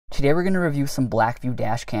Today we're going to review some Blackvue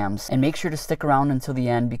dash cams, and make sure to stick around until the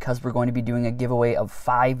end because we're going to be doing a giveaway of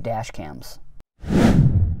 5 dash cams.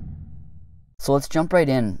 So let's jump right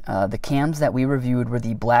in. The cams that we reviewed were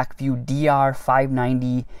the Blackvue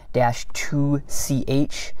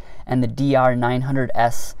DR590-2CH and the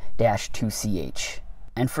DR900S-2CH.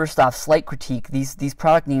 And first off, slight critique, these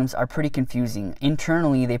product names are pretty confusing.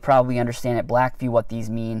 Internally, they probably understand at Blackvue what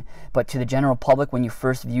these mean, but to the general public, when you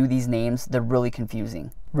first view these names, they're really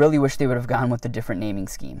confusing. Really wish they would have gone with a different naming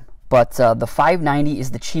scheme. But the 590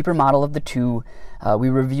 is the cheaper model of the two. We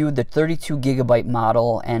reviewed the 32 gigabyte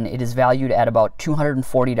model, and it is valued at about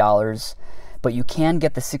 $240. But you can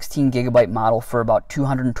get the 16 gigabyte model for about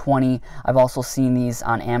 $220. I've also seen these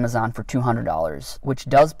on Amazon for $200, which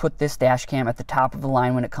does put this dash cam at the top of the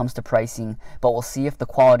line when it comes to pricing, but we'll see if the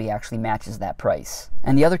quality actually matches that price.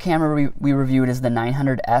 And the other camera we reviewed is the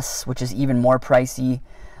 900S, which is even more pricey,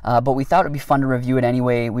 but we thought it would be fun to review it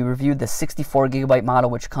anyway. We reviewed the 64 gigabyte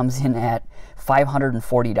model, which comes in at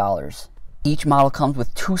 $540. Each model comes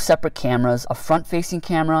with 2 separate cameras, a front-facing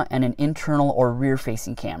camera and an internal or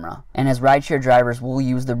rear-facing camera. And as rideshare drivers, we'll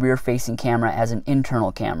use the rear-facing camera as an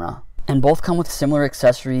internal camera. And both come with similar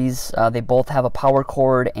accessories. They both have a power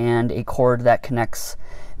cord and a cord that connects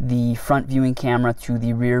the front viewing camera to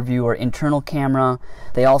the rear view or internal camera.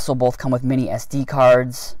 They also both come with mini SD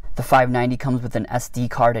cards. The 590 comes with an SD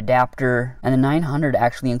card adapter, and the 900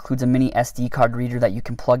 actually includes a mini SD card reader that you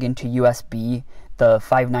can plug into USB. The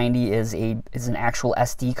 590 is an actual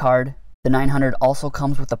SD card. The 900 also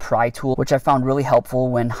comes with a pry tool, which I found really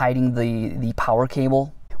helpful when hiding the power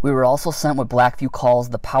cable. We were also sent what Blackvue calls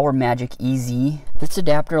the Power Magic EZ. This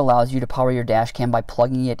adapter allows you to power your dash cam by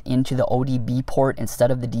plugging it into the ODB port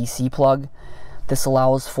instead of the DC plug. This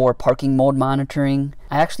allows for parking mode monitoring.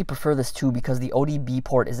 I actually prefer this too because the ODB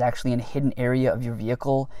port is actually in a hidden area of your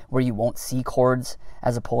vehicle where you won't see cords,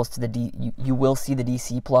 as opposed to you will see the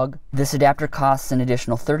DC plug. This adapter costs an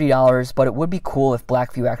additional $30, but it would be cool if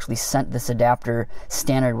Blackvue actually sent this adapter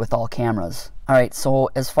standard with all cameras. Alright, so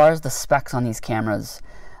as far as the specs on these cameras,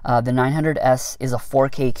 the 900S is a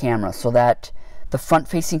 4K camera, so that the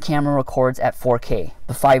front-facing camera records at 4K.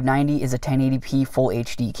 The 590 is a 1080p full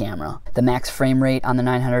HD camera. The max frame rate on the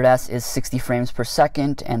 900S is 60 frames per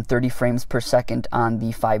second and 30 frames per second on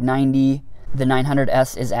the 590. The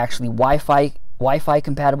 900S is actually Wi-Fi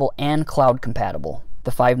compatible and cloud compatible.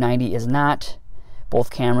 The 590 is not.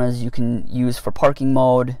 Both cameras you can use for parking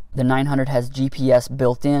mode. The 900 has GPS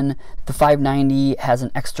built in. The 590 has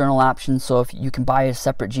an external option, so if you can buy a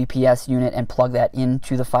separate GPS unit and plug that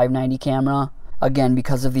into the 590 camera. Again,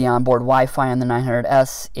 because of the onboard Wi-Fi on the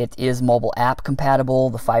 900S, it is mobile app compatible.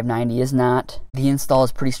 The 590 is not. The install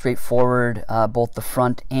is pretty straightforward. Both the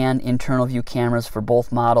front and internal view cameras for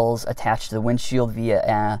both models attached to the windshield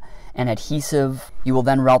via an adhesive. You will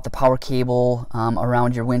then route the power cable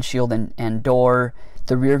around your windshield and door.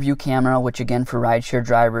 The rear view camera, which again for rideshare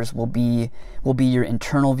drivers will be your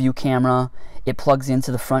internal view camera. It plugs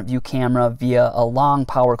into the front view camera via a long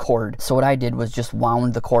power cord. So what I did was just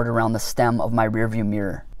wound the cord around the stem of my rear view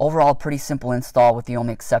mirror. Overall, pretty simple install, with the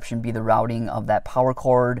only exception be the routing of that power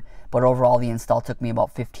cord, but overall the install took me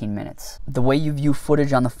about 15 minutes. The way you view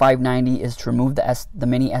footage on the 590 is to remove the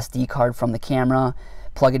mini SD card from the camera,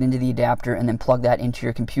 plug it into the adapter, and then plug that into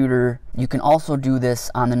your computer. You can also do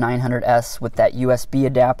this on the 900S with that USB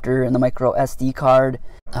adapter and the micro SD card.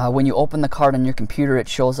 When you open the card on your computer, it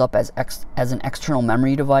shows up as an external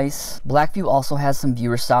memory device. Blackvue also has some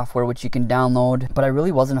viewer software which you can download, but I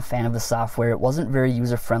really wasn't a fan of the software. It wasn't very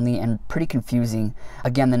user-friendly and pretty confusing.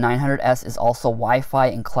 Again, the 900S is also Wi-Fi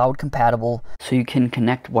and cloud compatible, so you can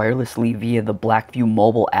connect wirelessly via the Blackvue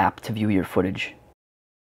mobile app to view your footage.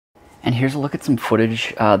 And here's a look at some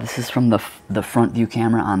footage. This is from the front view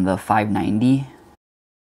camera on the 590.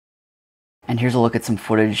 And here's a look at some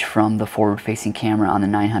footage from the forward-facing camera on the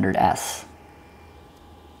 900S.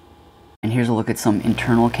 And here's a look at some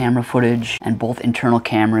internal camera footage, and both internal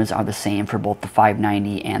cameras are the same for both the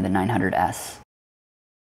 590 and the 900S.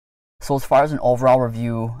 So as far as an overall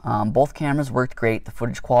review, both cameras worked great. The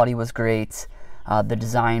footage quality was great. The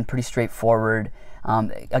design pretty straightforward.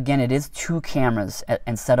 Again, it is 2 cameras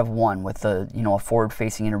instead of 1, with a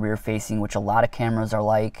forward-facing and a rear-facing, which a lot of cameras are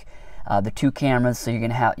like. The 2 cameras, so you're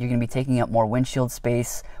gonna be taking up more windshield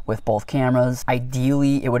space with both cameras.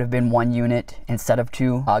 Ideally, it would have been 1 unit instead of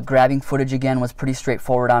 2. Grabbing footage again was pretty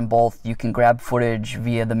straightforward on both. You can grab footage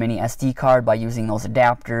via the mini SD card by using those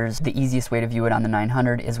adapters. The easiest way to view it on the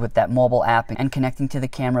 900 is with that mobile app and connecting to the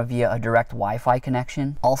camera via a direct Wi-Fi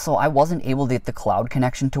connection. Also, I wasn't able to get the cloud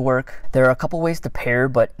connection to work. There are a couple ways to pair,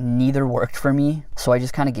 but neither worked for me, so I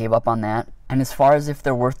just kind of gave up on that. And as far as if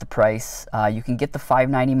they're worth the price, you can get the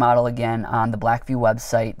 590 model again on the Blackvue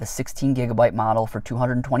website, the 16 gigabyte model for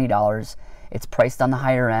 $220. It's priced on the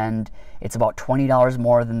higher end. It's about $20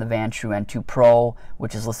 more than the Vantrue N2 Pro,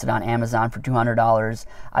 which is listed on Amazon for $200.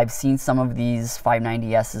 I've seen some of these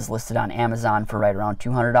 590Ss listed on Amazon for right around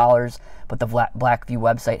 $200, but the Blackvue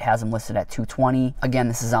website has them listed at $220. Again,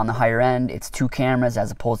 this is on the higher end. It's 2 cameras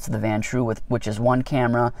as opposed to the Vantrue, which is 1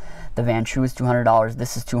 camera. The Vantrue is $200.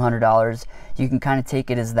 This is $200. You can kind of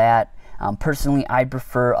take it as that. Personally, I'd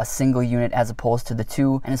prefer a single unit as opposed to the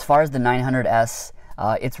 2. And as far as the 900S,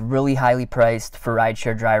 it's really highly priced for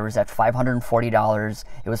rideshare drivers at $540.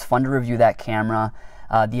 It was fun to review that camera.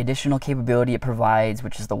 The additional capability it provides,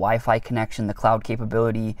 which is the Wi-Fi connection, the cloud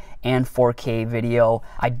capability, and 4K video,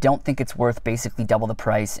 I don't think it's worth basically double the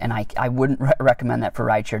price, and I wouldn't recommend that for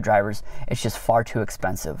rideshare drivers. It's just far too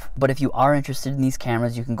expensive. But if you are interested in these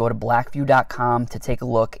cameras, you can go to blackvue.com to take a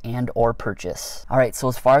look and or purchase. Alright, so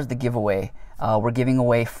as far as the giveaway, we're giving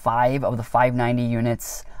away 5 of the 590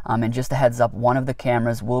 units. And just a heads up, one of the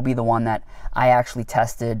cameras will be the one that I actually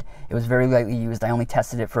tested. It was very lightly used. I only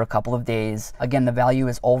tested it for a couple of days. Again, the value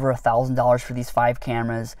is over $1,000 for these 5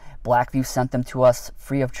 cameras. Blackvue sent them to us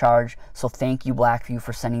free of charge, so thank you, Blackvue,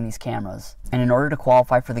 for sending these cameras. And in order to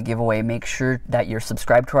qualify for the giveaway, make sure that you're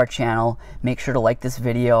subscribed to our channel, make sure to like this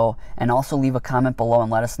video, and also leave a comment below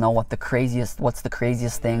and let us know what's the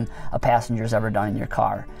craziest thing a passenger's ever done in your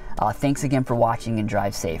car. Thanks again for watching, and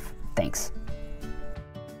drive safe. Thanks.